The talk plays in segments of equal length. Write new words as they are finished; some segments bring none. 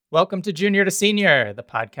Welcome to Junior to Senior, the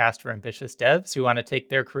podcast for ambitious devs who want to take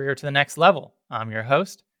their career to the next level. I'm your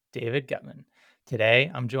host, David Gutman.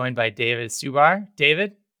 Today, I'm joined by David Subar.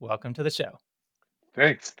 David, welcome to the show.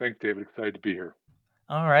 Thanks. Thanks, David. Excited to be here.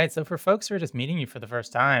 All right, so for folks who are just meeting you for the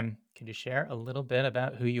first time, could you share a little bit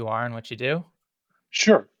about who you are and what you do?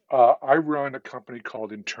 Sure. I run a company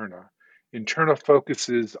called Interna. Interna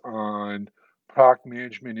focuses on product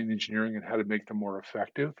management and engineering and how to make them more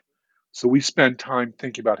effective. So we spend time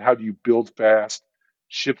thinking about how do you build fast,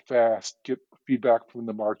 ship fast, get feedback from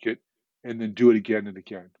the market, and then do it again and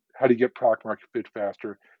again. How do you get product market fit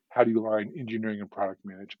faster? How do you align engineering and product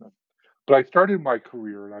management? But I started my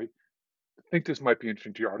career, and I think this might be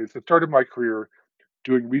interesting to your audience. I started my career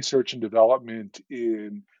doing research and development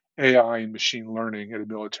in AI and machine learning at a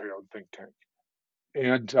military-owned think tank.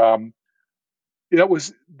 And that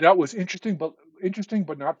was interesting,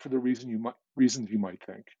 but not for the reasons you might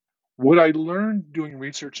think. What I learned doing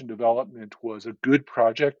research and development was a good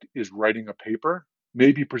project is writing a paper,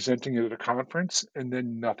 maybe presenting it at a conference, and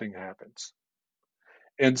then nothing happens.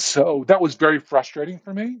 And so that was very frustrating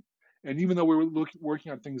for me. And even though we were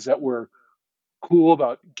working on things that were cool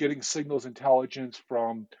about getting signals intelligence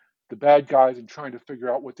from the bad guys and trying to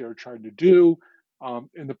figure out what they were trying to do. And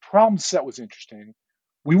the problem set was interesting.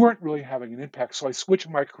 We weren't really having an impact. So I switched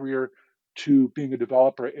my career to being a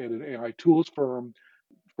developer at an AI tools firm,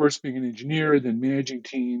 first being an engineer, then managing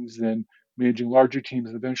teams, then managing larger teams,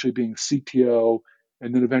 and eventually being CTO,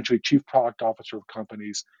 and then eventually chief product officer of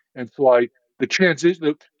companies. And so the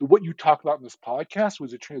transition, what you talk about in this podcast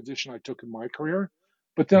was a transition I took in my career.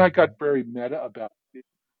 But then I got Mhm. very meta about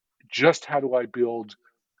just how do I build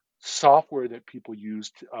software that people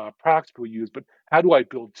use, products people use, but how do I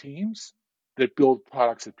build teams that build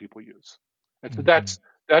products that people use? And so Mhm.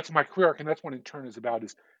 that's my career arc, and that's what Intern is about,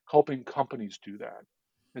 is helping companies do that.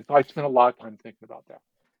 And so I spent a lot of time thinking about that.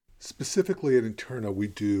 Specifically at Interna, we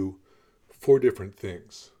do four different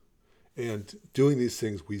things. And doing these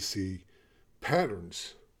things, we see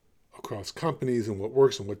patterns across companies and what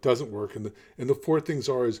works and what doesn't work. And the four things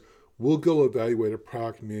are is we'll go evaluate a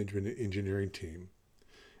product management and engineering team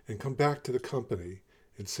and come back to the company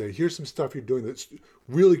and say, here's some stuff you're doing that's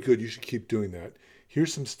really good. You should keep doing that.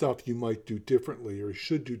 Here's some stuff you might do differently or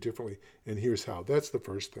should do differently. And here's how. That's the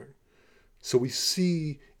first thing. So we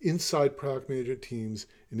see inside product management teams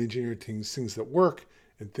and engineering teams things that work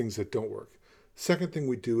and things that don't work. Second thing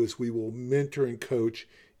we do is we will mentor and coach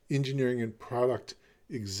engineering and product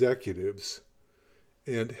executives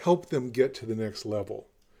and help them get to the next level.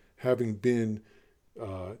 Having been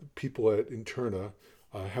people at Interna,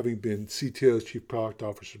 having been CTOs, chief product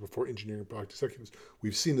officers before engineering and product executives,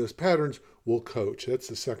 we've seen those patterns, we'll coach. That's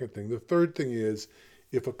the second thing. The third thing is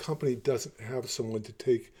if a company doesn't have someone to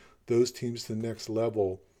take those teams to the next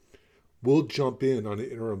level, we'll jump in on an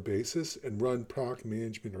interim basis and run product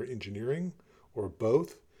management or engineering or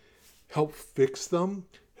both, help fix them,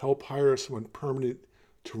 help hire someone permanent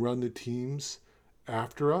to run the teams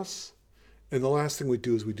after us. And the last thing we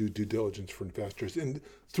do is we do due diligence for investors. And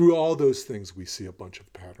through all those things, we see a bunch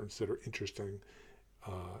of patterns that are interesting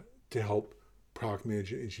to help product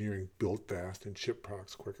management engineering build fast and ship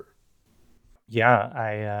products quicker.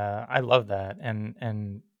 Yeah, I love that,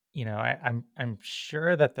 and I'm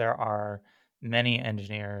sure that there are many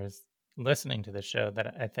engineers listening to the show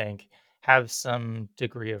that I think have some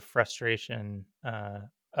degree of frustration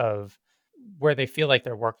of where they feel like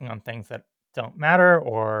they're working on things that don't matter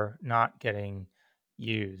or not getting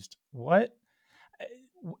used. What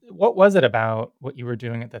was it about what you were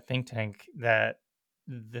doing at the think tank that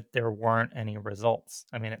there weren't any results?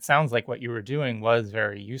 I mean, it sounds like what you were doing was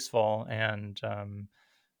very useful and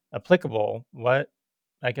applicable.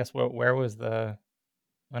 I guess, where was the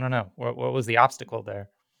I don't know, what was the obstacle there?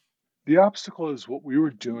 The obstacle is what we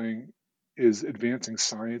were doing is advancing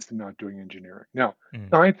science and not doing engineering. Now, Mm,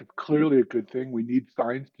 science is clearly a good thing. We need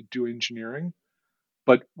science to do engineering,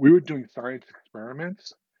 but we were doing science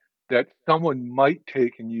experiments that someone might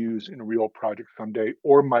take and use in a real project someday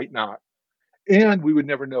or might not. And we would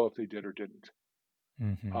never know if they did or didn't.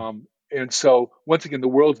 mhm. And so, once again, the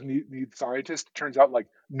world needs scientists. It turns out like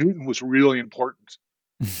Newton was really important.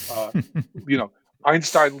 Uh, you know,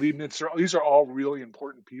 Einstein, Leibniz, these are all really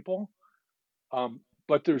important people.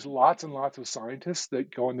 But there's lots and lots of scientists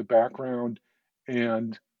that go in the background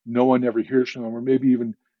and no one ever hears from them or maybe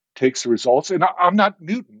even takes the results. And I'm not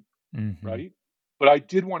Newton, Mhm, right? But I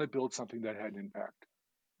did want to build something that had an impact.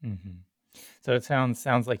 mhm. So it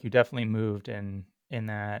sounds like you definitely moved in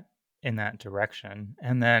that direction.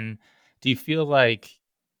 And then do you feel like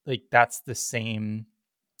that's the same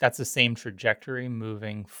trajectory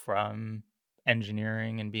moving from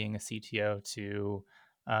engineering and being a CTO to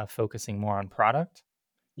focusing more on product?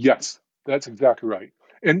 Yes, that's exactly right.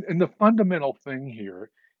 And the fundamental thing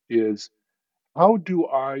here is, how do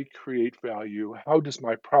I create value? How does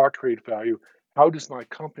my product create value? How does my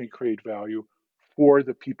company create value for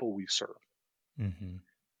the people we serve? Hmm.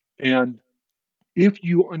 And if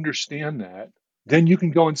you understand that, then you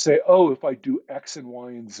can go and say, oh, if I do X and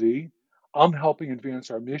Y and Z, I'm helping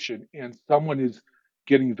advance our mission and someone is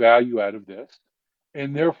getting value out of this.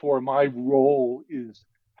 And therefore my role is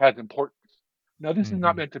has importance. Now, this is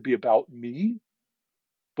not Hmm. meant to be about me,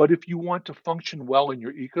 but if you want to function well in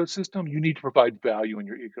your ecosystem, you need to provide value in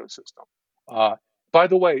your ecosystem. Uh, by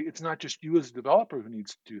the way, it's not just you as a developer who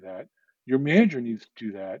needs to do that. Your manager needs to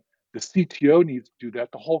do that. The CTO needs to do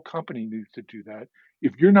that. The whole company needs to do that.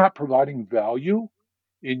 If you're not providing value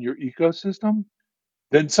in your ecosystem,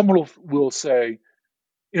 then someone will say,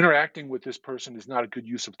 interacting with this person is not a good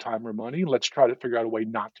use of time or money. Let's try to figure out a way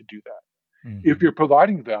not to do that. If Hmm. you're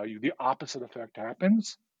providing value, the opposite effect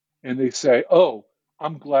happens. And they say, oh,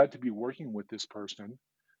 I'm glad to be working with this person.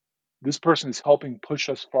 This person is helping push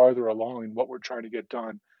us farther along in what we're trying to get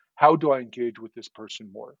done. How do I engage with this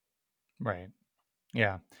person more? Right.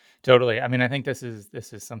 Yeah, totally. I mean, I think this is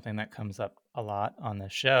something that comes up a lot on the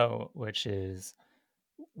show, which is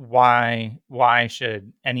why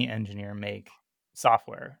should any engineer make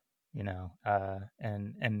software?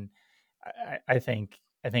 And I think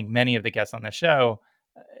many of the guests on the show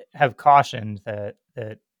uh, have cautioned that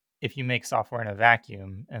if you make software in a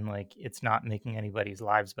vacuum and like it's not making anybody's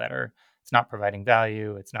lives better, it's not providing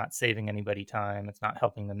value, it's not saving anybody time, it's not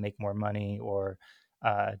helping them make more money or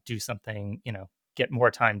do something, get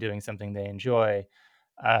more time doing something they enjoy.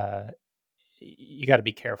 Uh, you got to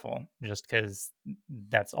be careful just because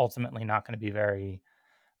that's ultimately not going to be very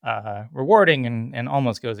rewarding and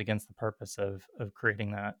almost goes against the purpose of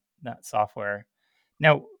creating that software.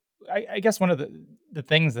 Now, I guess one of the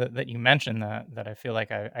things that you mentioned that I feel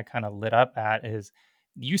like I kind of lit up at is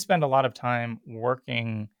you spend a lot of time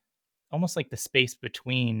working almost like the space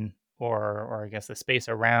between or I guess the space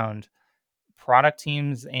around product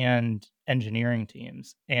teams and engineering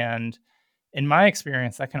teams. And in my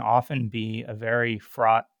experience, that can often be a very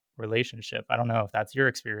fraught relationship. I don't know if that's your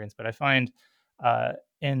experience, but I find uh,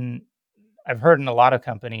 in I've heard in a lot of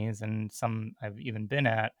companies and some I've even been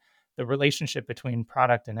at, the relationship between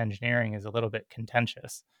product and engineering is a little bit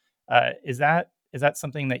contentious. Is that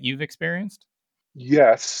something that you've experienced?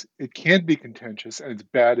 Yes, it can be contentious and it's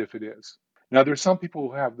bad if it is. Now, there's some people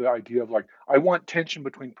who have the idea of like, I want tension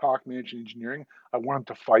between product management and engineering. I want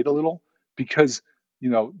them to fight a little because,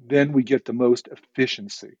 then we get the most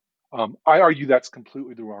efficiency. I argue that's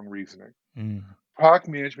completely the wrong reasoning. Mm, Product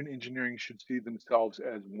management engineering should see themselves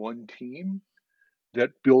as one team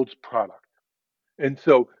that builds product. And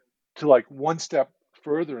so, to like one step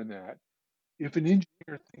further in that, if an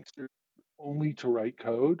engineer thinks they're only to write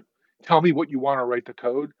code, tell me what you want to write the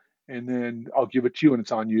code, and then I'll give it to you, and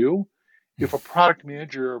it's on you. If a product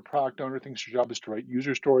manager or product owner thinks your job is to write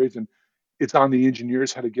user stories and it's on the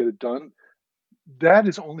engineers how to get it done, that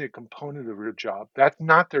is only a component of your job. That's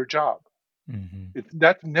not their job. mhm,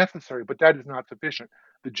 That's necessary, but that is not sufficient.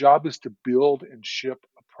 The job is to build and ship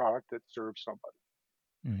a product that serves somebody.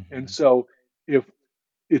 And mhm, so if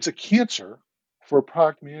it's a cancer for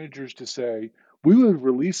product managers to say, we would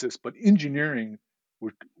release this, but engineering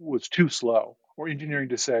was too slow. Or engineering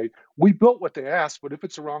to say, we built what they asked, but if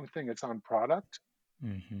it's the wrong thing, it's on product.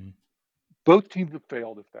 mhm, Both teams have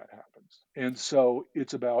failed if that happens. And so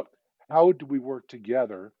it's about, how do we work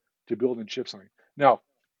together to build and ship something? Now,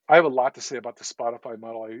 I have a lot to say about the Spotify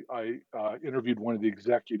model. I interviewed one of the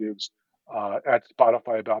executives at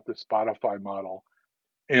Spotify about the Spotify model,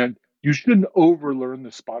 and you shouldn't overlearn the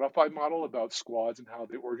Spotify model about squads and how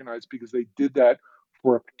they organize, because they did that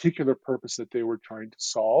for a particular purpose that they were trying to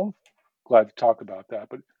solve. Glad to talk about that,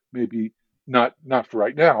 but maybe not for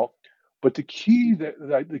right now. But the key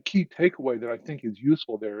takeaway that I think is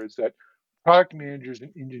useful there is that product managers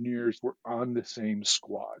and engineers were on the same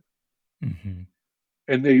squad, mhm,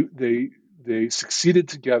 and they succeeded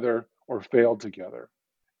together or failed together.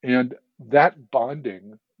 And that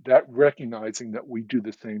bonding, that recognizing that we do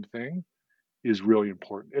the same thing, is really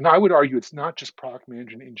important. And I would argue it's not just product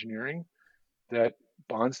management engineering that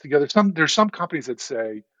bonds together. There's some companies that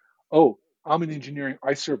say, "Oh, I'm in engineering,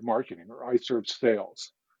 I serve marketing or I serve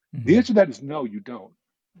sales." The mhm, answer to that is no, you don't.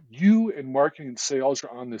 You and marketing and sales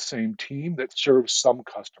are on the same team that serves some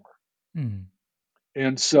customer. mhm,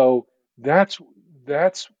 And so that's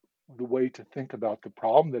that's the way to think about the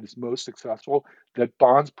problem that is most successful, that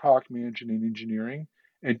bonds product management and engineering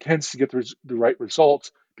and tends to get the right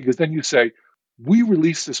results, because then you say, we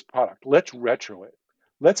release this product, let's retro it.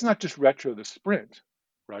 Let's not just retro the sprint.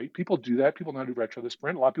 right? People do that. People know how to retro the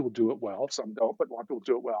sprint. A lot of people do it well. Some don't, but a lot of people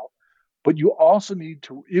do it well. But you also need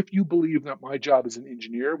to, if you believe that my job as an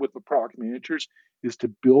engineer with the product managers is to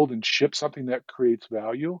build and ship something that creates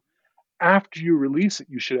value, after you release it,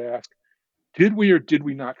 you should ask, did we or did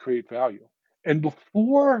we not create value? And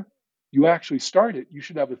before you actually start it, you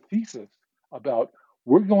should have a thesis about,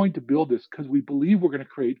 we're going to build this because we believe we're going to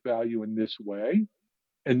create value in this way.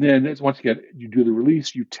 And then as once again, you do the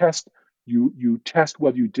release, you test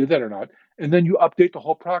whether you did that or not, and then you update the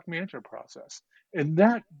whole product management process. And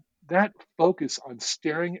that focus on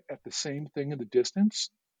staring at the same thing in the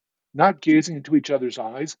distance, not gazing into each other's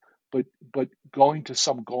eyes, but going to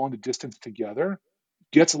some goal in the distance together,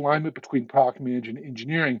 gets alignment between product management and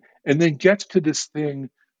engineering, and then gets to this thing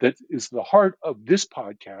that is the heart of this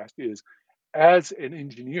podcast is, as an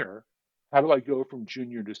engineer, how do I go from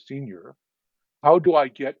junior to senior? How do I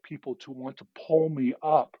get people to want to pull me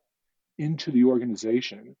up into the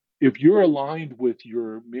organization? If you're aligned with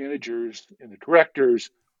your managers and the directors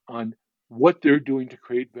on what they're doing to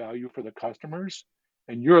create value for the customers,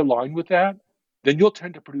 and you're aligned with that, then you'll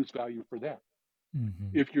tend to produce value for them. Mhm.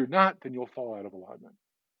 If you're not, then you'll fall out of alignment.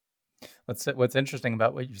 What's interesting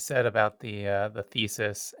about what you said about the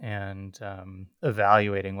thesis and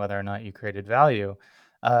evaluating whether or not you created value,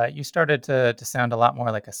 you started to sound a lot more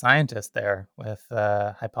like a scientist there with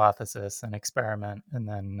hypothesis and experiment, and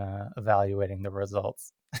then evaluating the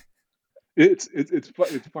results. It's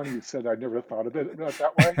funny you said I never thought of it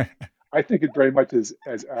that way. I think it very much is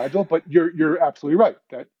as agile, but you're absolutely right.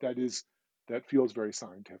 That feels very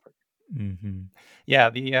scientific. Hmm. Yeah,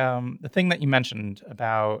 the thing that you mentioned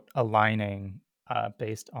about aligning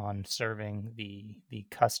based on serving the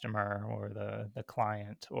customer or the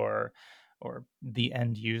client or the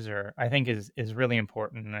end user, I think is really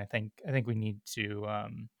important, and I think we need to.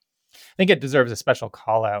 I think it deserves a special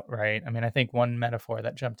call out, right? I mean, I think one metaphor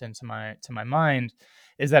that jumped into my mind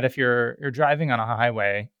is that if you're driving on a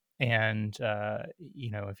highway and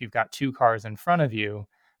if you've got two cars in front of you,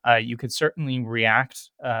 you could certainly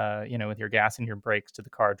react, with your gas and your brakes to the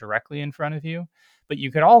car directly in front of you, but you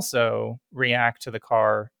could also react to the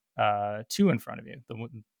car two in front of you,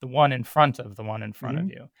 the one in front of the one in front of Hmm.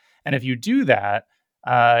 you, and if you do that,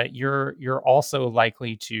 you're also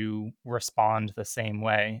likely to respond the same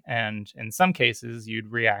way, and in some cases,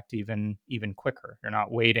 you'd react even quicker. You're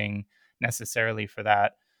not waiting necessarily for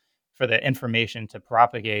the information to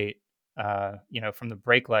propagate, from the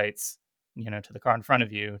brake lights, to the car in front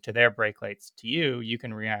of you, to their brake lights to you. You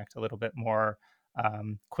can react a little bit more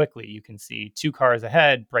quickly. You can see two cars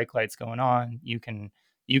ahead, brake lights going on. You can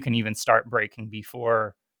even start braking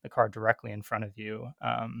before the car directly in front of you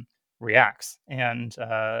reacts. And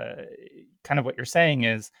kind of what you're saying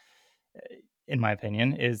is, in my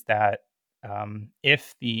opinion, is that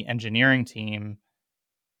if the engineering team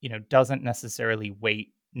doesn't necessarily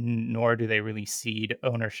wait, nor do they really cede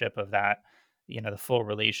ownership of that, the full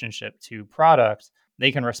relationship to product,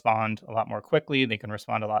 they can respond a lot more quickly, they can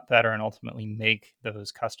respond a lot better, and ultimately make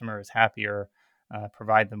those customers happier,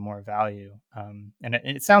 provide them more value. And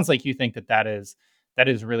it sounds like you think that is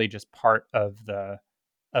really just part of the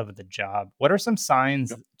job. What are some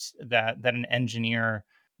signs that an engineer,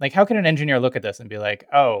 like, how can an engineer look at this and be like,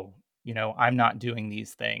 "Oh, I'm not doing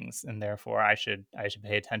these things, and therefore I should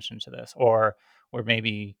pay attention to this," or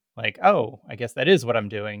maybe like, "Oh, I guess that is what I'm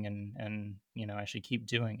doing, and I should keep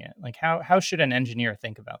doing it." Like, how should an engineer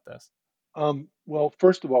think about this? Well,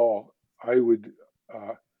 first of all, I would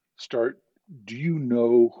uh, start. Do you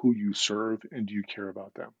know who you serve and do you care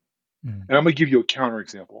about them? Mm, And I'm going to give you a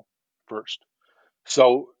counterexample first.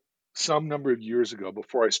 So, some number of years ago,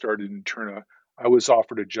 before I started Interna, I was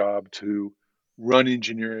offered a job to run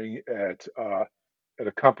engineering at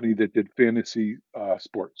a company that did fantasy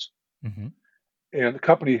sports. mhm, And the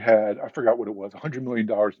company had, I forgot what it was, $100 million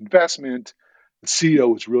investment. The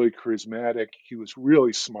CEO was really charismatic. He was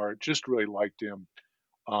really smart, just really liked him.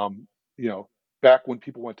 Um, you know, back when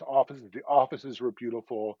people went to offices, the offices were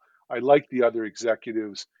beautiful. I liked the other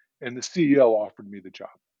executives, and the CEO offered me the job,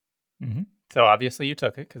 mhm. So, obviously, you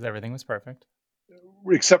took it because everything was perfect.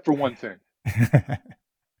 except for one thing.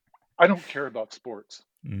 I don't care about sports.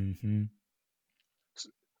 Mhm,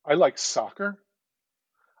 I like soccer.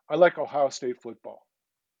 I like Ohio State football.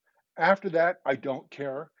 After that, I don't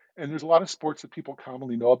care. And there's a lot of sports that people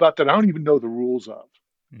commonly know about that I don't even know the rules of.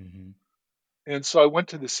 mhm, And so I went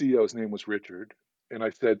to the CEO, his name was Richard, and I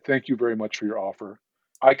said, "Thank you very much for your offer.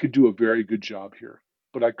 I could do a very good job here,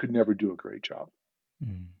 but I could never do a great job.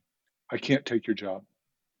 mm, I can't take your job.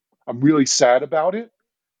 I'm really sad about it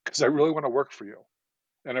because I really want to work for you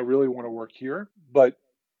and I really want to work here, but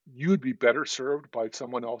you would be better served by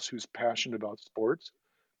someone else who's passionate about sports.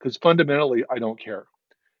 because fundamentally I don't care.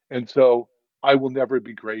 And so I will never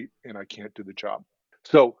be great and I can't do the job.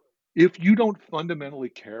 So if you don't fundamentally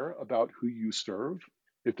care about who you serve,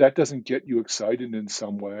 if that doesn't get you excited in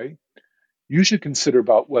some way, you should consider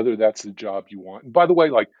about whether that's the job you want. And by the way,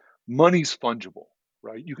 like money's fungible,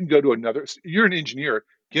 right? You can go to another, you're an engineer,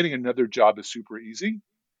 getting another job is super easy.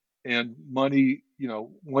 And money,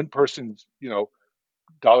 one person's,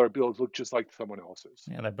 dollar bills look just like someone else's.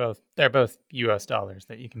 Yeah, they're both US dollars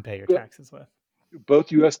that you can pay your taxes with.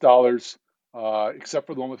 Both US dollars, except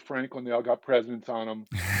for the one with Franklin, they all got presidents on them.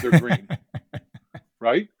 They're green,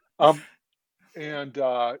 right? Um, and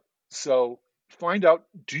so find out,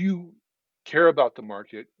 do you care about the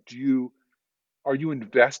market? Are you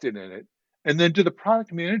invested in it? And then do the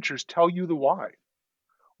product managers tell you the why?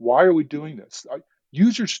 Why are we doing this?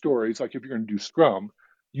 User stories, like if you're going to do Scrum,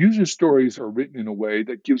 user stories are written in a way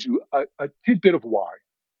that gives you a tidbit of why,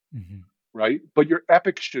 Hmm. right? But your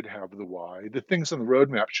epic should have the why. The things on the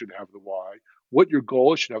roadmap should have the why. What your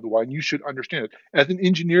goal is should have the why, and you should understand it. As an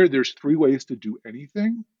engineer, there's three ways to do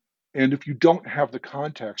anything. And if you don't have the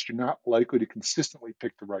context, you're not likely to consistently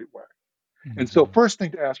pick the right way. And so, Hmm. first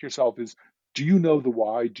thing to ask yourself is, do you know the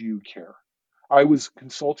why? Do you care? I was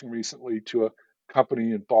consulting recently to a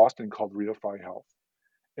company in Boston called Reify Health,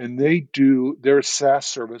 and they're a SaaS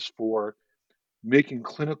service for making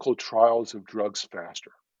clinical trials of drugs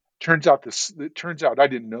faster. It turns out I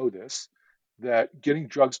didn't know this, that getting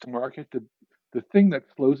drugs to market, the thing that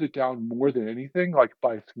slows it down more than anything, like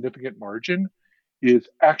by a significant margin, is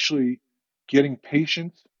actually getting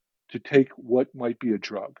patients to take what might be a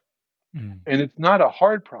drug. Mm. And it's not a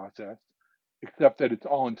hard process, except that it's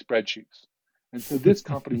all in spreadsheets. And so this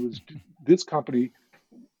company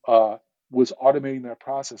uh, was automating that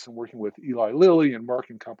process and working with Eli Lilly and Merck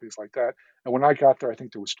and companies like that. And when I got there, I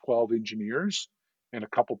think there was 12 engineers and a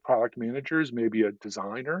couple product managers, maybe a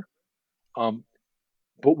designer. Um,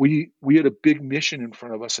 but we had a big mission in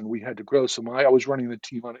front of us, and we had to grow. So I was running the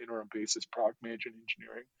team on an interim basis, product manager and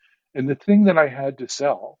engineering. And the thing that I had to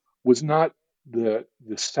sell was not the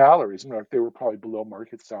salaries. In fact, they were probably below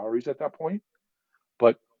market salaries at that point.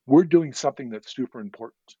 But we're doing something that's super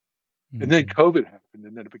important. And then Hmm. COVID happened,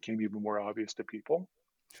 and then it became even more obvious to people.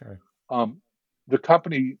 Sure. Um, the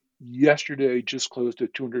company yesterday just closed a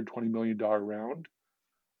 $220 million round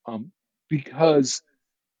um, because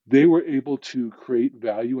they were able to create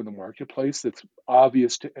value in the marketplace that's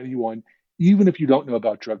obvious to anyone, even if you don't know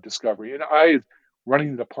about drug discovery. And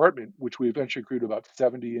running the department, which we eventually grew to about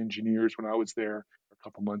 70 engineers when I was there a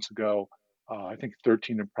couple months ago, I think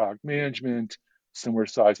 13 in product management, similar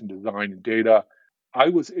size in design and data. I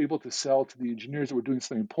was able to sell to the engineers that were doing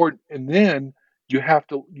something important. And then you have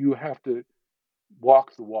to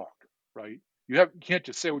walk the walk, right? You can't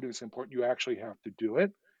just say we're doing something important. You actually have to do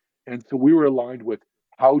it. And so we were aligned with,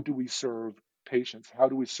 how do we serve patients? How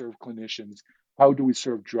do we serve clinicians? How do we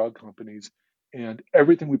serve drug companies? And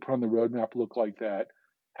everything we put on the roadmap looked like that,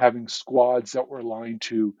 having squads that were aligned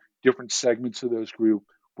to different segments of those group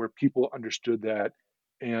where people understood that.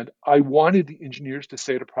 And I wanted the engineers to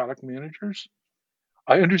say to product managers,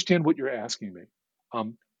 I understand what you're asking me.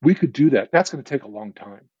 We could do that. That's going to take a long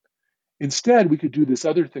time. Instead, we could do this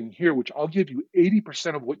other thing here, which I'll give you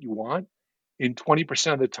 80% of what you want in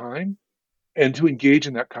 20% of the time, and to engage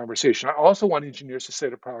in that conversation. I also want engineers to say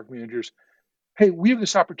to product managers, hey, we have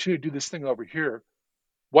this opportunity to do this thing over here.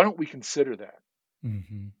 Why don't we consider that?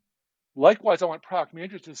 Hmm. Likewise, I want product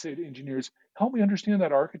managers to say to engineers, help me understand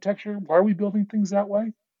that architecture. Why are we building things that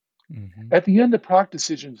way? Hmm. At the end, the product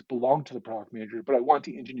decisions belong to the product manager, but I want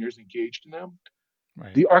the engineers engaged in them.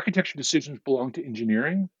 Right. The architecture decisions belong to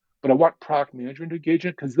engineering, but I want product management to engage in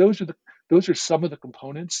it, because those are some of the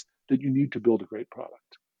components that you need to build a great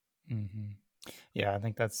product. Hmm. Yeah, I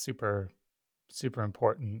think that's super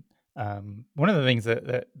important. One of the things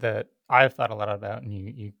that I've thought a lot about, and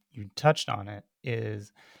you touched on it,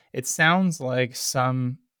 is it sounds like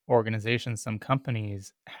some organizations, some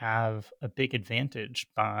companies have a big advantage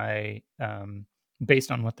by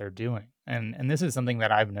based on what they're doing, and this is something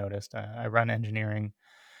that I've noticed. I run engineering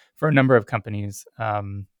for a number of companies,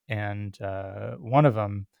 and one of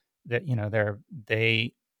them that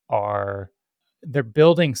they are they're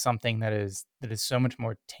building something that is so much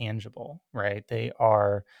more tangible, right? They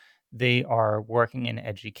are working in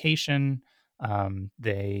education.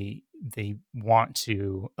 They want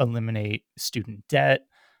to eliminate student debt.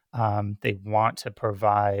 They want to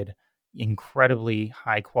provide incredibly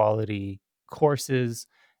high quality courses,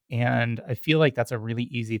 and I feel like that's a really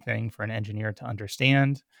easy thing for an engineer to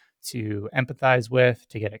understand, to empathize with,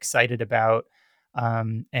 to get excited about.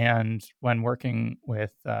 And when working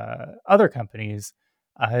with other companies,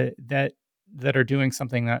 that that are doing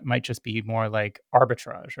something that might just be more like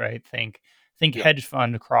arbitrage, right? Think Yeah, hedge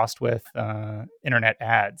fund crossed with internet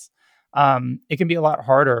ads. It can be a lot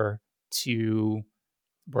harder to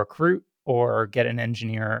recruit or get an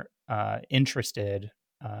engineer interested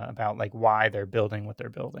about like why they're building what they're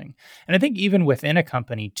building. And I think even within a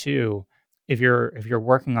company too, if you're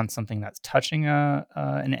working on something that's touching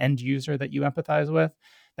an end user that you empathize with,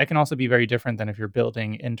 that can also be very different than if you're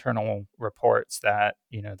building internal reports that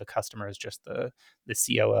the customer is just the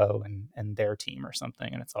COO and their team or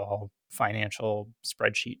something, and it's all financial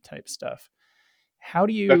spreadsheet type stuff. How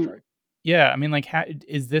do that's you right. Yeah, I mean, like, how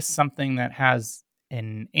is this something that has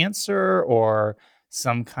an answer or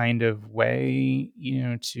some kind of way,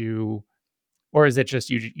 to or is it just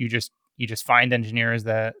you just find engineers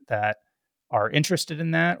that are interested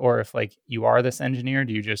in that? Or if, like, you are this engineer,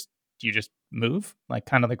 do you just move? Like,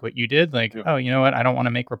 kinda like what you did? Like, Yeah. "Oh, you know what? I don't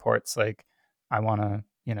wanna make reports, like, I wanna,"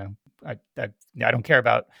 I don't care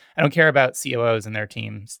about COOs and their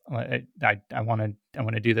teams. I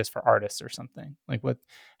wanna do this for artists or something. Like, what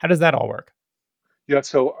how does that all work? Yeah,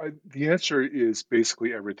 so the answer is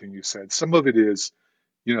basically everything you said. Some of it is,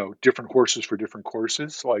 different horses for different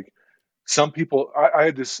courses. Like some people, I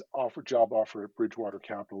had this job offer at Bridgewater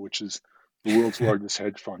Capital, which is the world's largest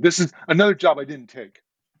hedge fund. This is another job I didn't take.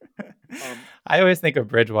 Um, I always think of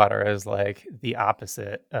Bridgewater as, like, the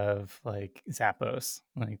opposite of, like, Zappos.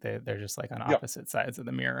 Like, they're just, like, on yeah, opposite sides of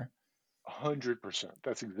the mirror. 100%.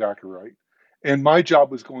 That's exactly right. And my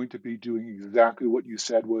job was going to be doing exactly what you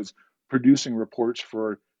said was producing reports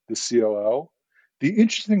for the COO. The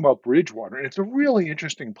interesting thing about Bridgewater, and it's a really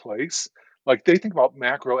interesting place, like they think about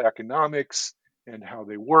macroeconomics and how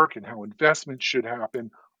they work and how investments should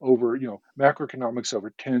happen over, macroeconomics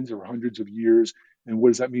over tens or hundreds of years. And what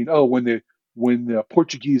does that mean? Oh, when the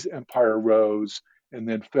Portuguese Empire rose and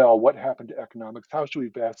then fell, what happened to economics? How should we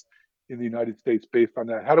invest in the United States based on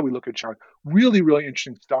that? How do we look at China? Really, really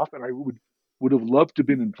interesting stuff, and I would have loved to have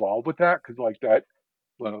been involved with that because like that,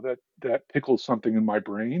 well, that tickles something in my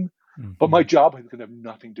brain. But my Mhm. job is going to have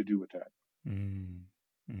nothing to do with that, Mm.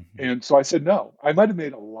 Mhm. and so I said no. I might have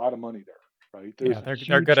made a lot of money there, right? Yeah, There's a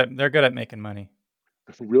they're good huge, at they're good at making money.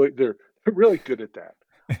 really, they're really good at that.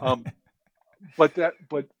 Um, but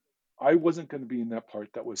I wasn't going to be in that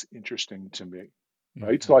part that was interesting to me,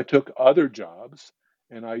 right? So Mhm. I took other jobs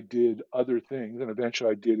and I did other things, and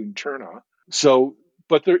eventually I did Interna. So,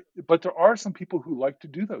 but there are some people who like to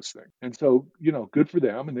do those things, and so good for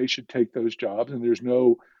them, and they should take those jobs. And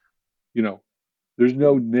you know, there's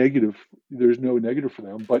no negative, there's no negative for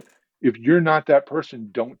them. But if you're not that person,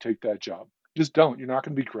 don't take that job. Just don't. You're not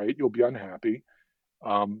going to be great. You'll be unhappy.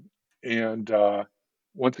 Um, and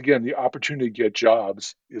once again, the opportunity to get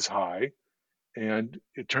jobs is high. And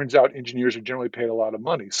it turns out engineers are generally paid a lot of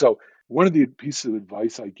money. So, one of the pieces of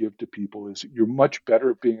advice I give to people is you're much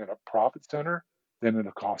better at being at a profit center than in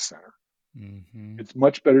a cost center. Mhm. It's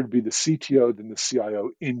much better to be the CTO than the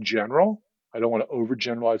CIO in general. I don't want to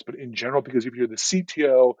overgeneralize, but in general, because if you're the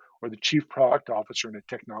CTO or the chief product officer in a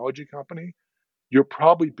technology company, you're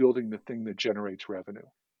probably building the thing that generates revenue.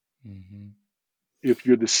 Mhm. If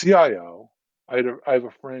you're the CIO, I have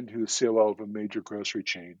a friend who's COO of a major grocery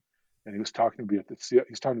chain, and he was talking to me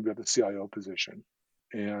he's talking to me about the CIO position,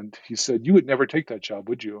 and he said, "You would never take that job,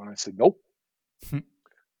 would you?" And I said, "Nope,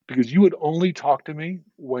 because you would only talk to me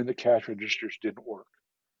when the cash registers didn't work.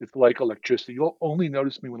 It's like electricity. You'll only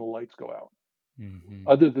notice me when the lights go out. Mhm.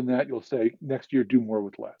 Other than that, you'll say next year do more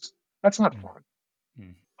with less. That's not Mhm. fun."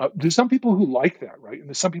 Mhm. There's some people who like that, right? And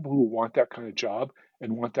there's some people who want that kind of job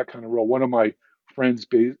and want that kind of role. One of my friends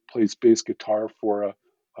plays bass guitar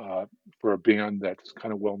uh, for a band that's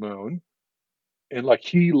kind of well known, and like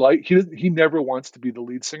he never wants to be the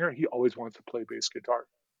lead singer. He always wants to play bass guitar.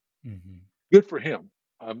 Mhm. Good for him.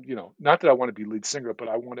 Not that I want to be lead singer, but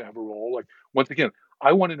I want to have a role. Like once again,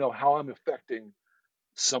 I want to know how I'm affecting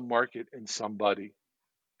some market and somebody.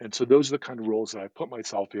 And so those are the kind of roles that I put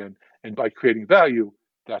myself in. And by creating value,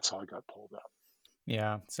 that's how I got pulled up.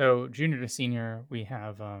 Yeah. So junior to senior, we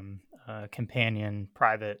have a companion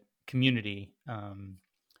private community,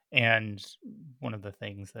 and one of the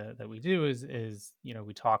things that we do is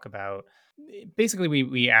we talk about basically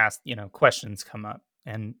we ask questions come up,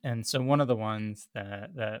 and so one of the ones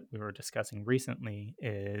that we were discussing recently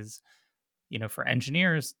is for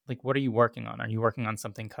engineers, like, what are you working on? Are you working on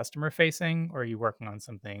something customer facing, or are you working on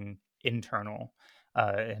something internal?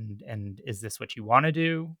 And is this what you want to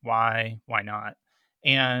do? Why not?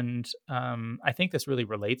 And I think this really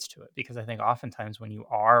relates to it because I think oftentimes when you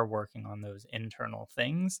are working on those internal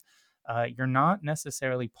things, you're not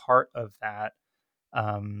necessarily part of that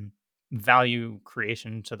um, value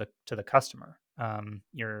creation to the customer.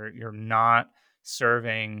 You're not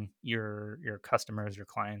serving your customers, your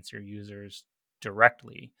clients, your users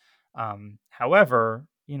directly. However,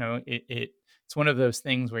 it's one of those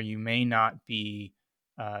things where you may not be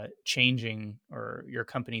changing or your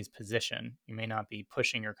company's position. You may not be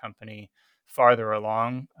pushing your company farther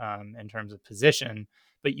along in terms of position,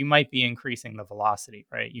 but you might be increasing the velocity,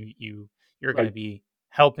 right? You're going to Right. be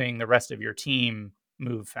helping the rest of your team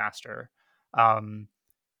move faster. Um,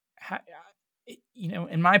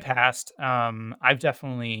 in my past, I've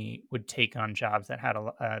definitely would take on jobs that had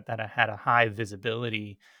a high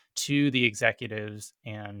visibility to the executives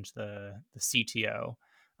and the CTO,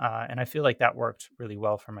 and I feel like that worked really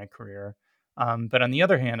well for my career. But on the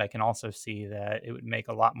other hand, I can also see that it would make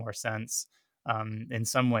a lot more sense in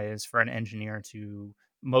some ways for an engineer to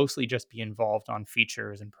mostly just be involved on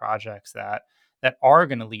features and projects that are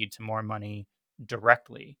going to lead to more money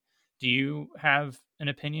directly. Do you have an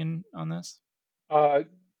opinion on this? Uh,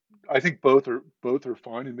 I think both are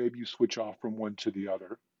fine, and maybe you switch off from one to the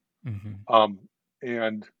other. Mhm. Um,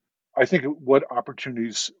 and I think what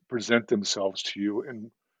opportunities present themselves to you,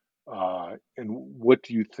 and what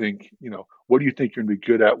do you think? What do you think you're going to be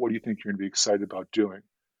good at? What do you think you're going to be excited about doing?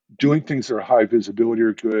 Doing things that are high visibility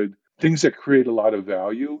are good. Things that create a lot of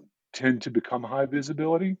value tend to become high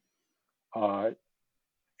visibility, uh,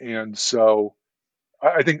 and so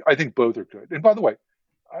I think both are good. And by the way,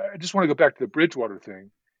 I just want to go back to the Bridgewater thing.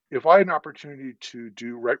 If I had an opportunity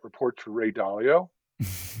to write reports for Ray Dalio,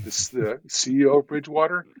 the CEO of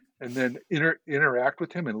Bridgewater, and then interact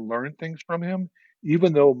with him and learn things from him,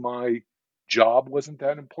 even though my job wasn't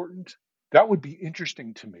that important, that would be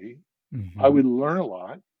interesting to me. I Mhm. would learn a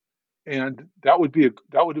lot, and that would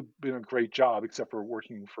have been a great job, except for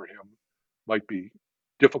working for him might be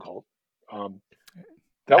difficult. Um,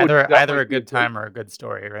 that Either might a be a good great time or a good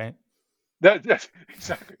story, right? that's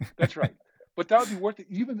exactly that's right. But that would be worth it,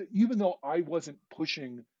 even though I wasn't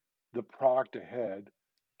pushing the product ahead,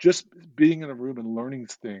 just being in a room and learning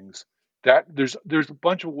things. That there's a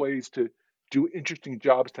bunch of ways to do interesting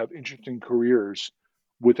jobs, to have interesting careers,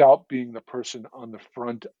 without being the person on the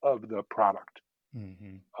front of the product.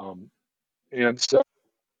 Mhm. Um, and so,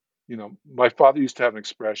 my father used to have an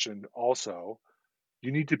expression also: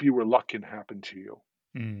 you need to be where luck can happen to you.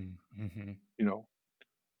 Mm, mhm. You know,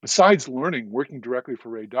 Besides learning, working directly for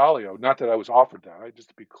Ray Dalio, not that I was offered that, just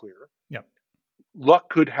to be clear, Yep. luck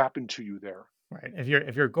could happen to you there. Right.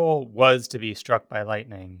 If your goal was to be struck by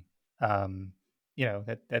lightning, um,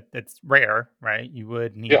 that's rare, right? You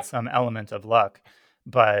would need Yeah, some element of luck,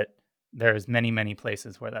 but there's many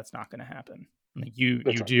places where that's not going to happen. Like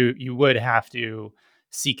that's right. you would have to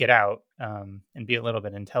seek it out and be a little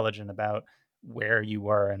bit intelligent about where you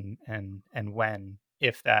were and when,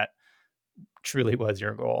 if that truly was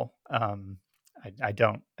your goal. I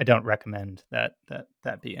don't recommend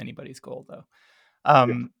that be anybody's goal though. Yeah.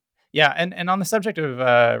 Um, yeah, and on the subject of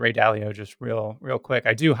Ray Dalio, just real quick,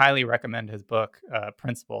 I do highly recommend his book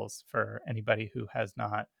Principles for anybody who has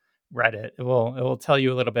not read it. It will tell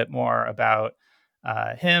you a little bit more about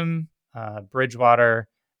him, Bridgewater,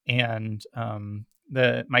 and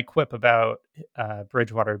the my quip about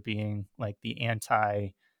Bridgewater being like the anti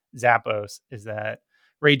Zappos is that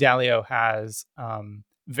Ray Dalio has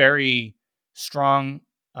very strong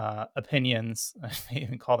opinions. I may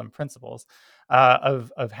even call them principles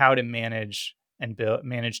of how to manage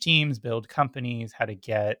teams, build companies, how to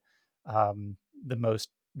get the most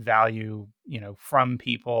value, from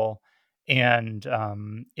people, and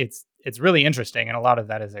it's really interesting. And a lot of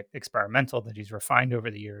that is experimental that he's refined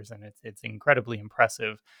over the years, and it's incredibly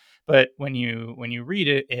impressive. But when you read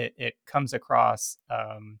it, it comes across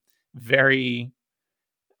very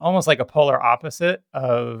almost like a polar opposite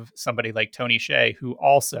of somebody like Tony Hsieh, who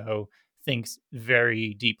also thinks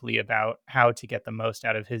very deeply about how to get the most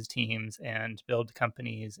out of his teams and build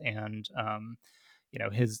companies and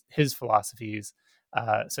his philosophies.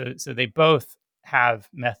 So they both have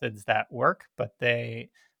methods that work, but they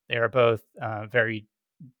are both very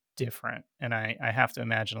different. And I have to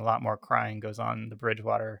imagine a lot more crying goes on in the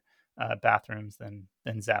Bridgewater bathrooms than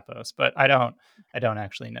Zappos, but I don't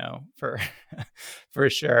actually know for for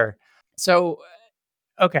sure. So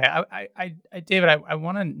okay, David, I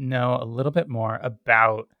want to know a little bit more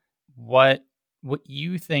about what what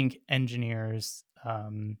you think engineers,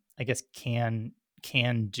 I guess, can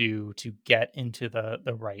do to get into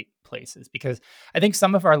the right places, because I think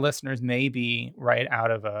some of our listeners may be right out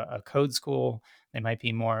of a code school. They might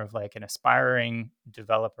be more of like an aspiring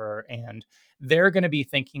developer, and they're going to be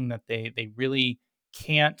thinking that they really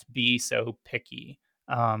can't be so picky.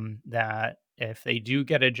 That if they do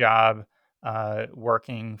get a job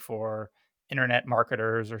working for internet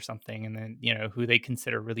marketers or something, and then who they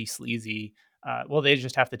consider really sleazy. Well, they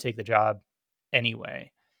just have to take the job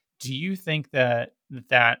anyway. Do you think that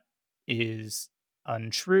that is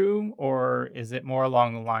untrue, or is it more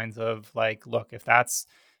along the lines of like, look, if that's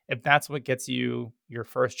what gets you your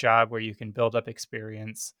first job where you can build up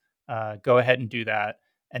experience, go ahead and do that,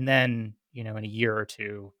 and then in a year or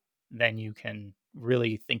two, then you can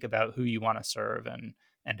really think about who you want to serve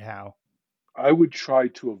and how. I would try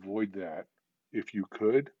to avoid that if you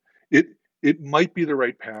could. It it might be the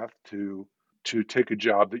right path to take a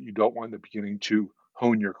job that you don't want in the beginning to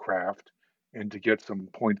hone your craft and to get some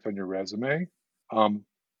points on your resume. Um,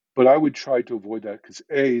 but I would try to avoid that because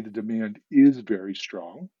A, the demand is very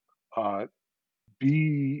strong. Uh,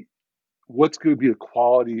 B, what's going to be the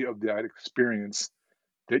quality of that experience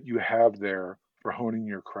that you have there for honing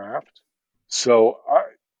your craft? So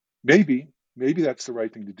maybe maybe that's the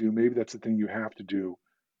right thing to do. Maybe that's the thing you have to do,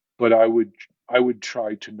 but I would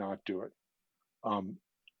try to not do it. Um,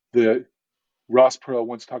 the Ross Perot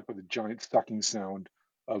once talked about the giant sucking sound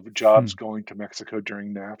of Hmm. jobs going to Mexico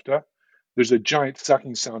during NAFTA. There's a giant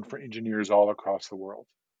sucking sound for engineers all across the world.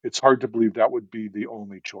 It's hard to believe that would be the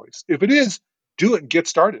only choice. If it is, do it and get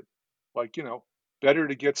started. Like, better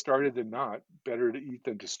to get started than not, better to eat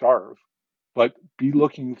than to starve. But be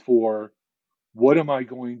looking for, what am I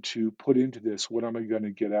going to put into this? What am I going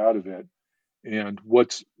to get out of it? And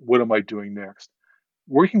what am I doing next?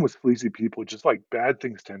 Working with sleazy people, just like bad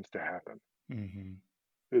things tends to happen. Hmm.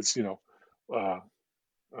 It's uh,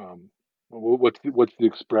 um, what's the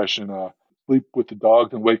expression? Sleep with the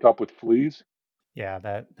dogs and wake up with fleas. Yeah,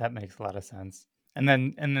 that makes a lot of sense. And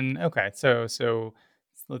then okay, so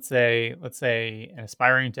let's say an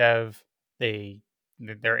aspiring dev, they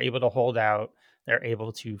they're able to hold out, they're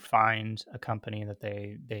able to find a company that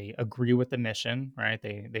they agree with the mission, right?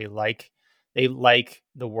 They like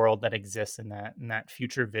the world that exists in that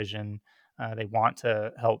future vision. They want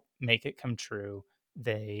to help make it come true.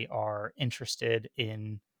 They are interested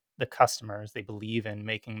in the customers. They believe in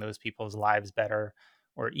making those people's lives better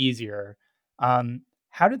or easier.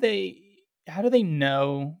 How do they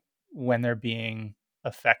know when they're being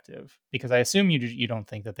effective? Because I assume you don't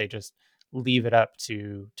think that they just leave it up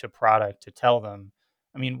to product to tell them.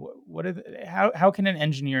 I mean, what are how can an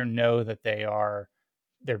engineer know that they're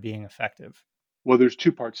being effective? Well, there's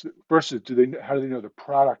two parts. First is, how do they know the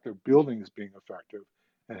product they're building is being effective,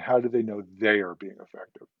 and how do they know they are being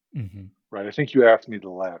effective? Hmm. Right. I think you asked me the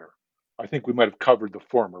latter. I think we might have covered the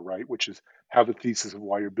former, right? Which is, have a thesis of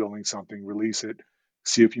why you're building something, release it,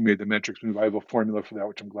 see if you made the metrics move. I have a formula for that,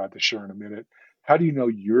 which I'm glad to share in a minute. How do you know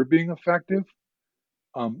you're being effective?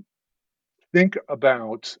 Um, think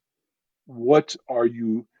about, what are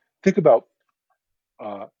you, think about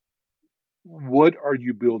uh, what are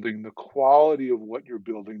you building, the quality of what you're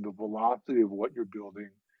building, the velocity of what you're building,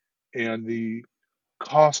 and the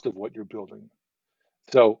cost of what you're building.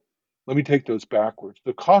 So let me take those backwards.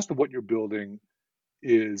 The cost of what you're building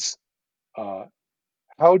is, uh,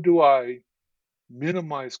 how do I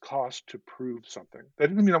minimize cost to prove something? That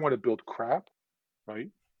doesn't mean I want to build crap, right?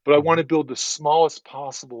 But I want Hmm. to build the smallest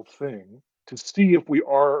possible thing to see if we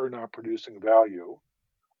are or not producing value.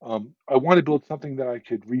 I want to build something that I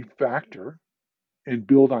could refactor and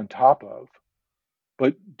build on top of.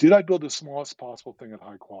 But did I build the smallest possible thing at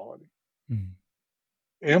high quality? Hmm.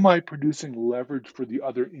 Am I producing leverage for the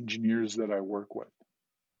other engineers that I work with?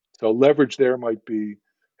 So leverage there might be,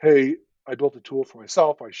 hey, I built a tool for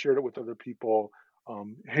myself. I shared it with other people.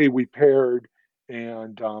 Hey, we paired,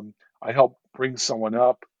 and I helped bring someone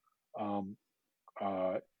up. Um,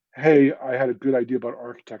 uh, hey, I had a good idea about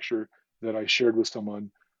architecture that I shared with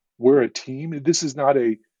someone. We're a team. This is not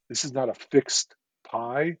a fixed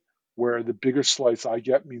pie where the bigger slice I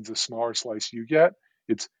get means the smaller slice you get.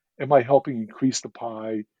 It's, am I helping increase the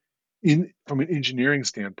pie in from an engineering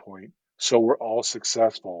standpoint so we're all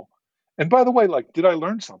successful? And by the way, like, did I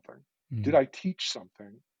learn something? Did Hmm. I teach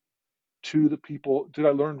something to the people? Did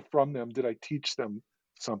I learn from them? Did I teach them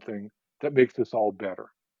something that makes us all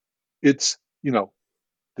better? It's,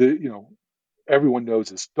 the everyone knows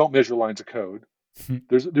this. Don't measure lines of code.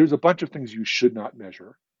 There's a bunch of things you should not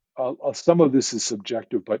measure. Some of this is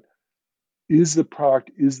subjective, but is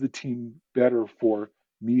the team better for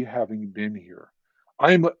me having been here?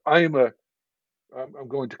 I'm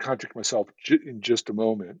going to contradict myself in just a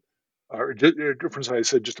moment, or a difference I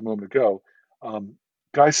said just a moment ago. Um,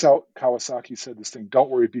 Kawasaki said this thing: "Don't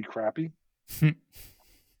worry, be crappy."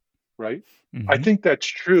 Right? I Hmm. think that's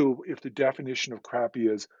true if the definition of crappy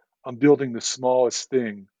is, I'm building the smallest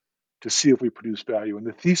thing to see if we produce value. And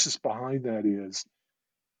the thesis behind that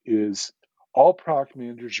is all product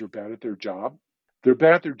managers are bad at their job. They're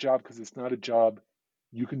bad at their job because it's not a job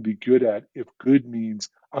you can be good at. If good means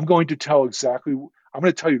I'm going to tell you exactly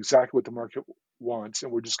what the market wants,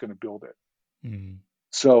 and we're just going to build it. Mm,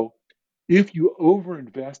 So if you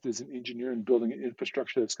overinvest as an engineer in building an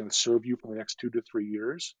infrastructure that's going to serve you for the next 2 to 3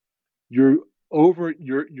 years, you're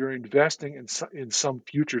you're investing in some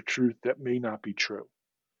future truth that may not be true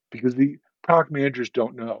because the product managers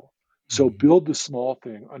don't know. So mhm, build the small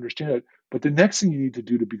thing, understand it. But the next thing you need to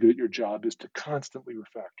do to be good at your job is to constantly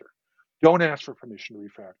refactor. Don't ask for permission to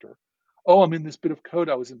refactor. Oh, I'm in this bit of code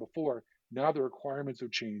I was in before. Now the requirements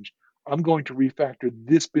have changed. I'm going to refactor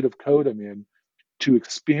this bit of code I'm in to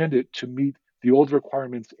expand it to meet the old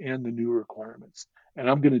requirements and the new requirements. And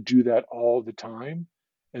I'm going to do that all the time.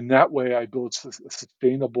 And that way I build a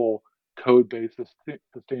sustainable code base, a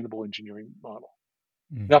sustainable engineering model.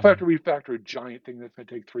 Now, if I have mhm. to refactor a giant thing that's going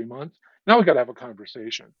to take 3 months, now we got to have a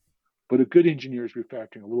conversation. But a good engineer is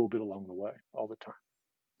refactoring a little bit along the way all the time.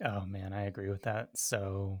 Oh man, I agree with that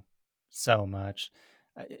so much.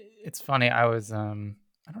 It's funny. I don't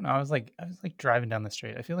know. I was like driving down the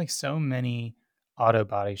street. I feel like so many auto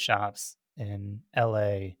body shops in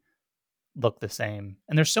LA look the same,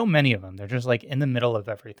 and there's so many of them. They're just like in the middle of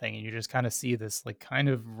everything, and you just kind of see this like kind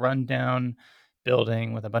of rundown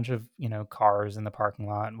building with a bunch of cars in the parking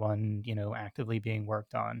lot, one actively being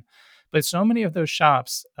worked on. But so many of those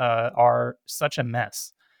shops are such a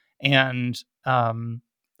mess, and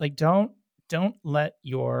like don't let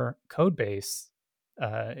your code base.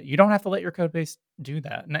 You don't have to let your code base do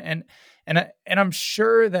that, and I'm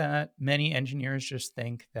sure that many engineers just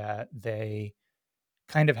think that they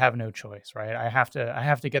kind of have no choice, right? I have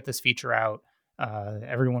to get this feature out.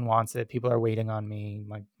 Everyone wants it. People are waiting on me.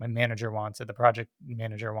 My manager wants it. The project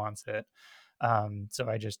manager wants it. So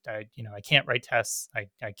I can't write tests.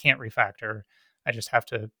 I can't refactor. I just have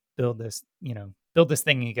to build this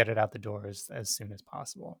thing and get it out the door as soon as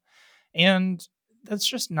possible. And that's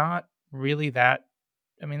just not really that.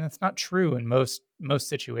 I mean, that's not true in most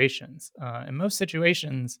situations. In most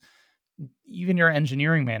situations, even your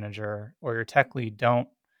engineering manager or your tech lead don't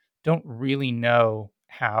really know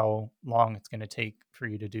how long it's going to take for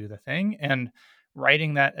you to do the thing, and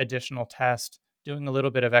writing that additional test, doing a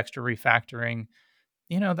little bit of extra refactoring,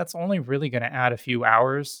 that's only really going to add a few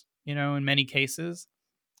hours, in many cases.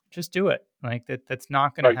 Just do it. Like that's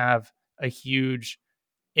not going to Right. have a huge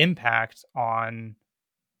impact on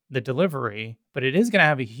the delivery, but it is going to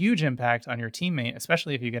have a huge impact on your teammate,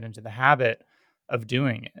 especially if you get into the habit of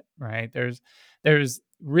doing it, right? There's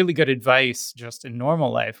really good advice just in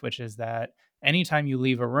normal life, which is that anytime you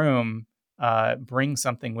leave a room, bring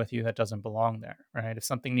something with you that doesn't belong there, right? If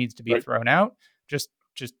something needs to be Right. thrown out, just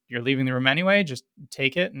you're leaving the room anyway, just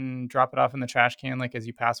take it and drop it off in the trash can like as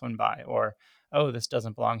you pass one by. Or, oh, this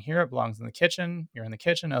doesn't belong here, it belongs in the kitchen. You're in the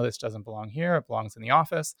kitchen. Oh, this doesn't belong here, it belongs in the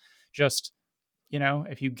office. Just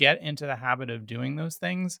if you get into the habit of doing those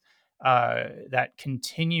things, that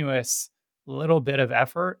continuous little bit of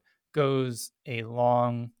effort goes a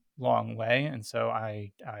long way. And so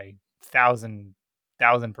I thousand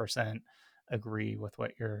percent agree with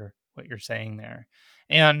what you're saying there.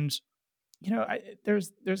 And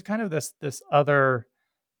there's kind of this other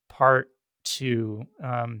part too,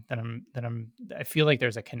 I feel like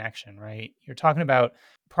there's a connection, right? You're talking about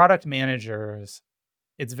product managers.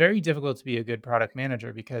 It's very difficult to be a good product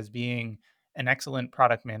manager because being an excellent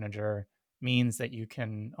product manager means that you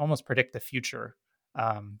can almost predict the future,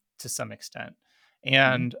 to some extent. Mhm.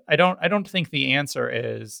 And I don't think the answer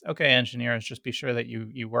is okay. Engineers, just be sure that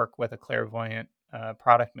you work with a clairvoyant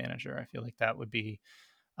product manager. I feel like that would be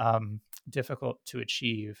um, difficult to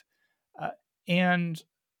achieve, uh, and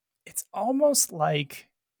it's almost like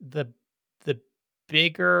the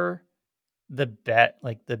bigger the bet,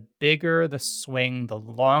 like, the bigger the swing, the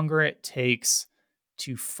longer it takes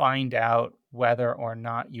to find out whether or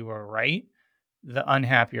not you were right, the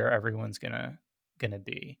unhappier everyone's gonna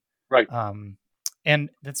be. Right. Um, and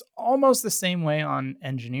that's almost the same way on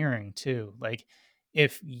engineering too. Like,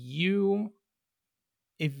 if you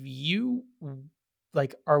if you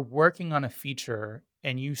like are working on a feature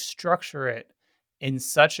and you structure it in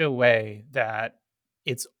such a way that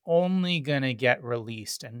it's only going to get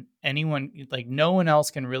released and anyone like no one else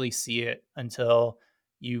can really see it until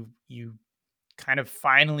you kind of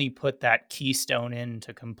finally put that keystone in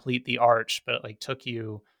to complete the arch, but it like took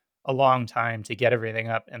you a long time to get everything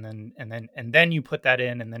up, and then you put that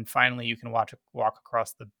in, and then finally you can walk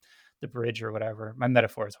across the bridge or whatever. My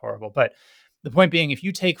metaphor is horrible, but the point being, if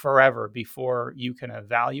you take forever before you can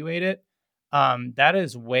evaluate it, that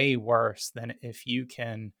is way worse than if you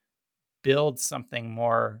can build something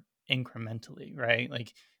more incrementally, right?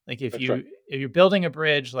 Like That's right. if you're building a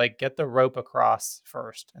bridge, like get the rope across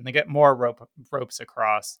first, and then get more ropes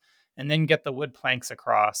across, and then get the wood planks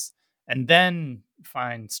across, and then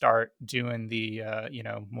start doing the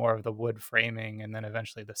more of the wood framing, and then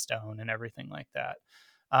eventually the stone and everything like that.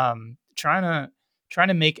 Trying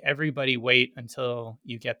to make everybody wait until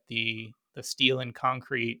you get the steel and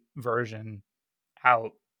concrete version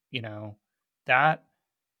out, you know, that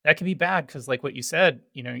that can be bad because, like what you said,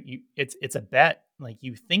 it's a bet. Like,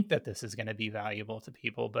 you think that this is gonna be valuable to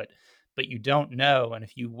people, but you don't know, and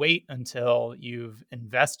if you wait until you've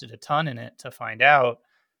invested a ton in it to find out,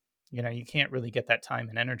 you can't really get that time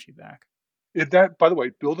and energy back. That, by the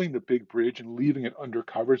way, building the big bridge and leaving it under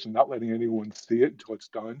covers and not letting anyone see it until it's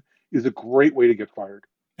done is a great way to get fired.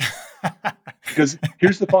 Because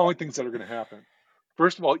here's the following things that are going to happen.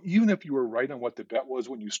 First of all, even if you were right on what the bet was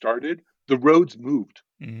when you started, the roads moved.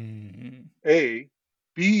 Mm, A.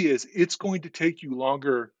 B is it's going to take you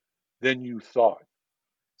longer than you thought.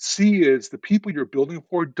 C is the people you're building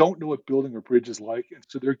for don't know what building a bridge is like, and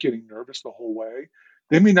so they're getting nervous the whole way.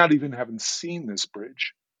 They may not even haven't seen this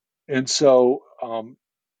bridge. And so,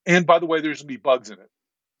 and by the way, there's gonna be bugs in it.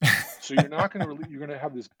 So you're not gonna really, you're gonna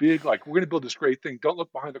have this big, like, we're gonna build this great thing. Don't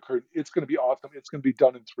look behind the curtain. It's gonna be awesome. It's gonna be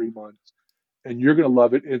done in 3 months, and you're gonna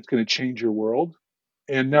love it. And it's gonna change your world.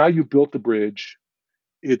 And now you've built the bridge.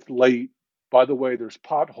 It's late. By the way, there's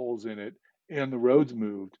potholes in it, and the roads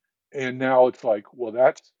moved. And now it's like, well,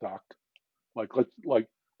 that sucked. Like,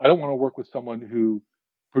 I don't want to work with someone who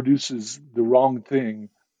produces the wrong thing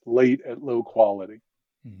late at low quality.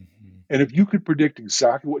 mhm, And if you could predict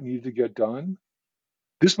exactly what needed to get done,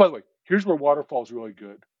 this, by the way, here's where waterfall is really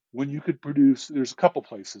good. When you could produce, there's a couple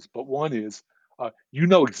places, but one is you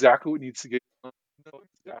know exactly what needs to get done, you know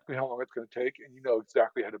exactly how long it's going to take, and you know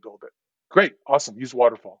exactly how to build it. Great, awesome. Use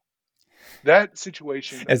waterfall. That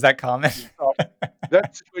situation, is that common? in soft-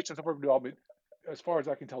 that situation in software development, as far as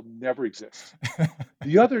I can tell, never exists.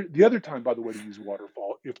 The other time, by the way, to use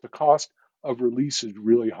waterfall, if the cost of release is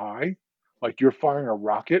really high, like you're firing a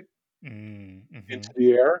rocket into Mhm.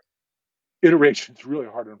 the air, iteration's really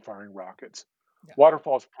hard on firing rockets. Yeah.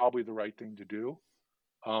 Waterfall is probably the right thing to do.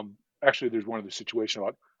 Actually, there's one other situation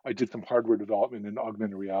about I did some hardware development in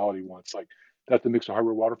augmented reality once. Like that's a mix of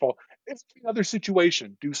hardware waterfall. It's another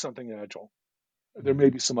situation. Do something agile. There may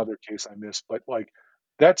Mhm, be some other case I missed, but like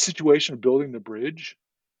that situation of building the bridge,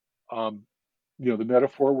 um, the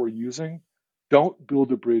metaphor we're using, don't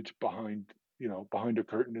build a bridge behind a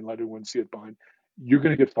curtain and let everyone see it behind. You're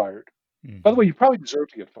going to get fired. By the way, mhm. you probably deserve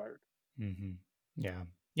to get fired. Mhm. Yeah.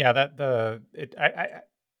 Yeah, that the it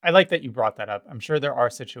I like that you brought that up. I'm sure there are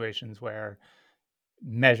situations where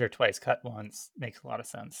measure twice, cut once makes a lot of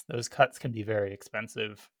sense. Those cuts can be very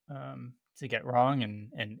expensive, to get wrong,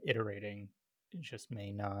 and iterating just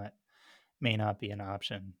may not be an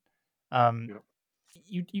option. Um,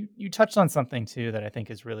 You know, you touched on something too that I think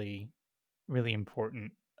is really, really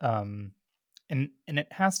important, and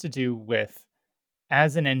it has to do with,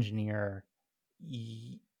 as an engineer,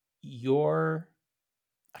 y your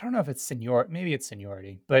I don't know if it's maybe it's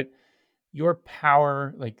seniority, but your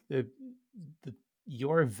power, like the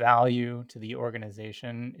your value to the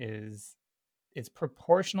organization is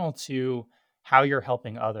proportional to how you're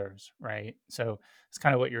helping others, right? So it's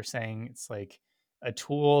kind of what you're saying. It's like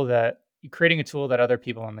you're creating a tool that other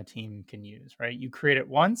people on the team can use, right? You create it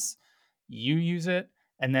once, you use it,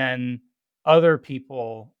 and then other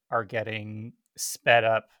people are getting sped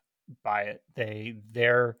up by it.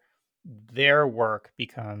 Their work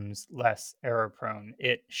becomes less error prone.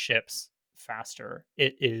 It ships faster.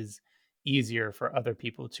 It is easier for other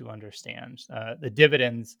people to understand. The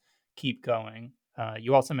dividends keep going.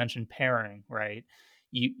 You also mentioned pairing, right?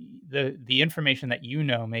 You the information that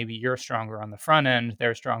maybe you're stronger on the front end,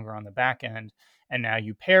 they're stronger on the back end, and now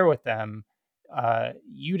you pair with them.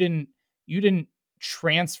 You didn't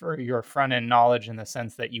transfer your front end knowledge in the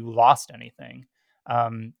sense that you lost anything.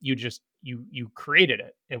 You created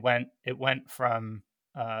it. It went from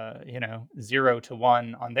 0 to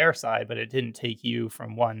 1 on their side, but it didn't take you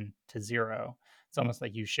from 1 to 0. It's almost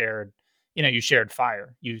like you shared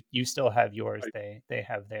fire. You still have yours, I, they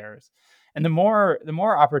have theirs. And the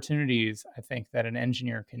more opportunities I think that an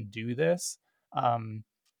engineer can do this, um,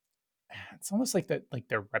 it's almost like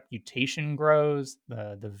their reputation grows,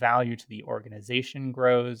 the value to the organization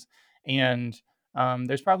grows, and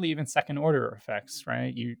there's probably even second order effects,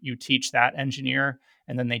 right? You teach that engineer,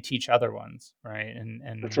 and then they teach other ones, right?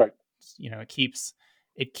 that's And right.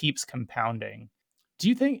 it keeps compounding. Do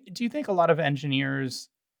you think a lot of engineers,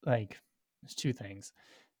 like, there's two things.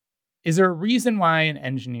 Is there a reason why an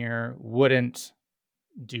engineer wouldn't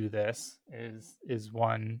do this? Is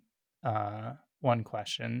one. one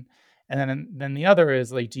question. And then the other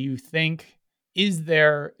is like, do you think is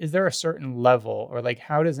there a certain level, or like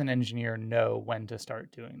how does an engineer know when to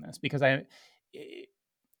start doing this? Because I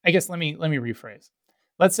guess let me rephrase.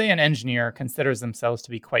 Let's say an engineer considers themselves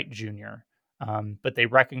to be quite junior, but they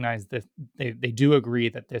recognize that they do agree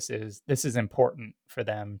that this is important for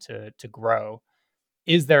them to grow.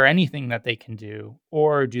 Is there anything that they can do,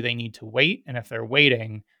 or do they need to wait? And if they're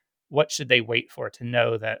waiting, what should they wait for to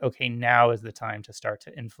know that okay, now is the time to start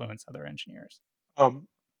to influence other engineers? Um,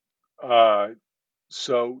 uh,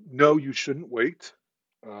 so no, you shouldn't wait.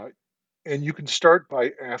 Uh, and you can start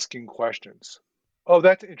by asking questions. Oh,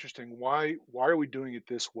 that's interesting. Why are we doing it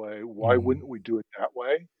this way? Why Mm, wouldn't we do it that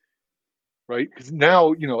way? Right? Because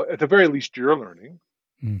now, at the very least, you're learning,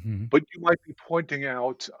 mhm, but you might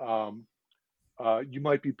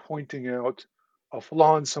be pointing out a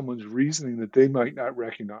flaw in someone's reasoning that they might not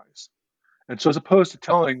recognize. And so, as opposed to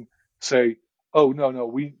telling, say, "Oh, no, no,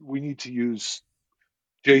 we need to use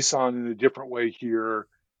JSON in a different way here,"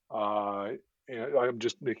 uh, and I'm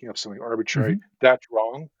just making up something arbitrary. mhm, That's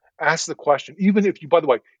wrong. Ask the question. Even if you, by the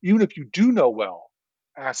way, even if you do know well,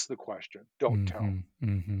 ask the question. Don't tell. mhm,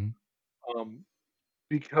 mhm, Um,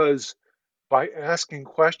 because by asking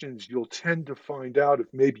questions, you'll tend to find out if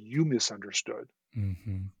maybe you misunderstood.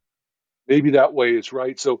 mhm, Maybe that way is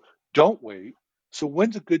right. So don't wait. So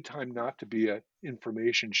when's a good time not to be an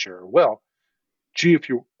information sharer? Well, gee, if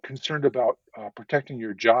you're concerned about protecting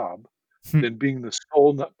your job, then being the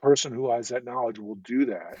sole person who has that knowledge will do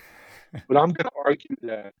that. But I'm going to argue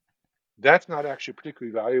that that's not actually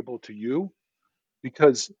particularly valuable to you,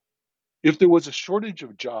 because if there was a shortage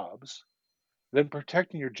of jobs, then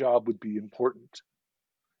protecting your job would be important.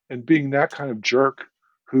 And being that kind of jerk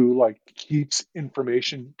who like keeps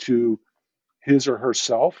information to his or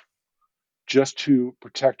herself just to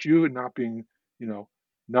protect you and not being, you know,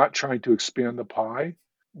 not trying to expand the pie.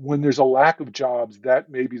 When there's a lack of jobs, that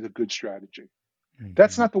may be the good strategy.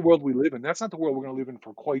 That's mhm, not the world we live in. That's not the world we're going to live in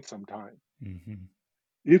for quite some time. mhm.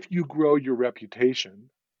 If you grow your reputation,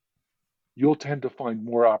 you'll tend to find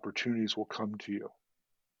more opportunities will come to you.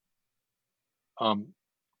 Um,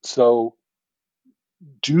 so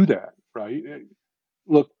do that, right?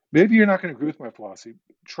 Look, maybe you're not going to agree with my philosophy.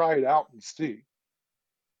 Try it out and see.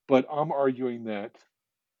 But I'm arguing that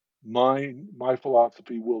my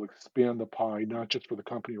philosophy will expand the pie, not just for the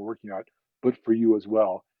company you're working at, but for you as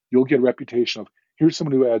well. You'll get a reputation of here's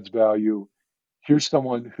someone who adds value. Here's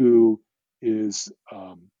someone who is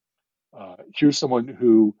here's someone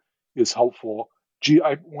who is helpful. Gee,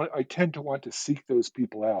 I tend to want to seek those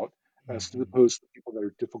people out as Mhm. opposed to people that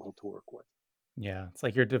are difficult to work with. Yeah, it's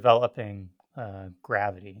like you're developing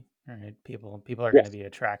gravity, right? People are going to Yes, be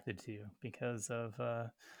attracted to you because of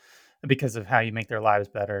how you make their lives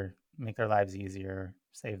better, make their lives easier,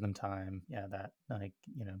 save them time. Yeah, that like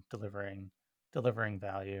delivering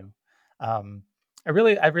value. Um, I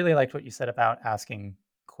really liked what you said about asking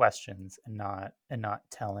questions and not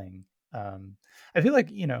telling. Um, I feel like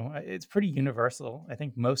it's pretty universal. I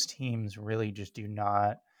think most teams really just do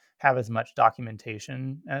not have as much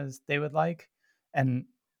documentation as they would like, and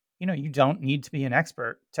you don't need to be an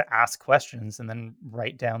expert to ask questions and then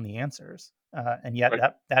write down the answers. And yet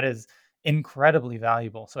right. that is incredibly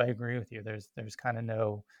valuable. So I agree with you. There's kind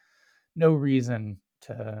of no reason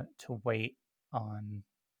to wait on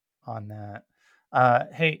on that.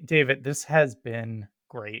 Hey, David, this has been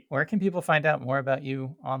great. Where can people find out more about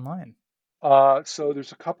you online? So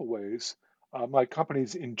there's a couple ways. My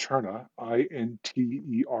company's Interna,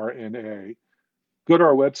 Interna. Go to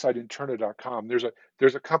our website, interna.com.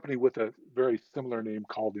 There's a company with a very similar name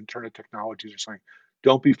called Interna Technologies or something.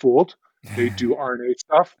 Don't be fooled. They do RNA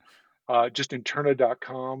stuff. Just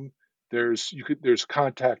interna.com. There's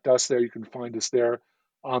contact us there. You can find us there.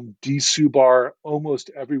 D Subar almost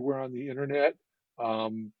everywhere on the internet.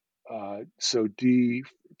 Um, so D,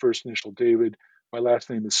 first initial David. My last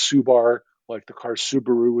name is Subar, like the car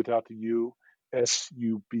Subaru without the U.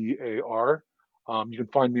 Subar. You can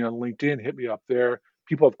find me on LinkedIn. Hit me up there.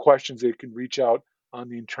 People have questions. They can reach out on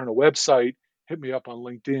the internal website. Hit me up on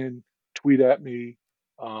LinkedIn. Tweet at me.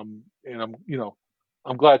 And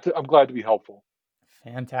I'm glad to be helpful.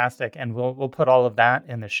 Fantastic. And we'll put all of that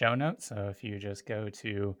in the show notes. So if you just go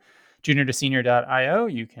to junior2senior.io,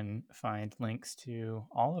 you can find links to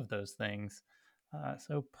all of those things.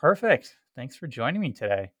 So perfect. Thanks for joining me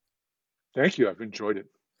today. Thank you. I've enjoyed it.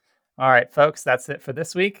 All right, folks, that's it for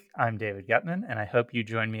this week. I'm David Gutman, and I hope you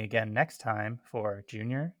join me again next time for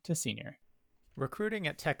Junior to Senior. Recruiting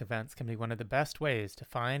at tech events can be one of the best ways to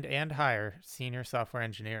find and hire senior software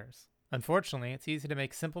engineers. Unfortunately, it's easy to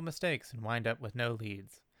make simple mistakes and wind up with no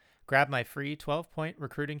leads. Grab my free 12-point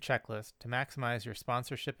recruiting checklist to maximize your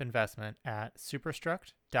sponsorship investment at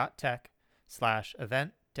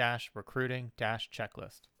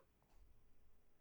superstruct.tech/event-recruiting-checklist.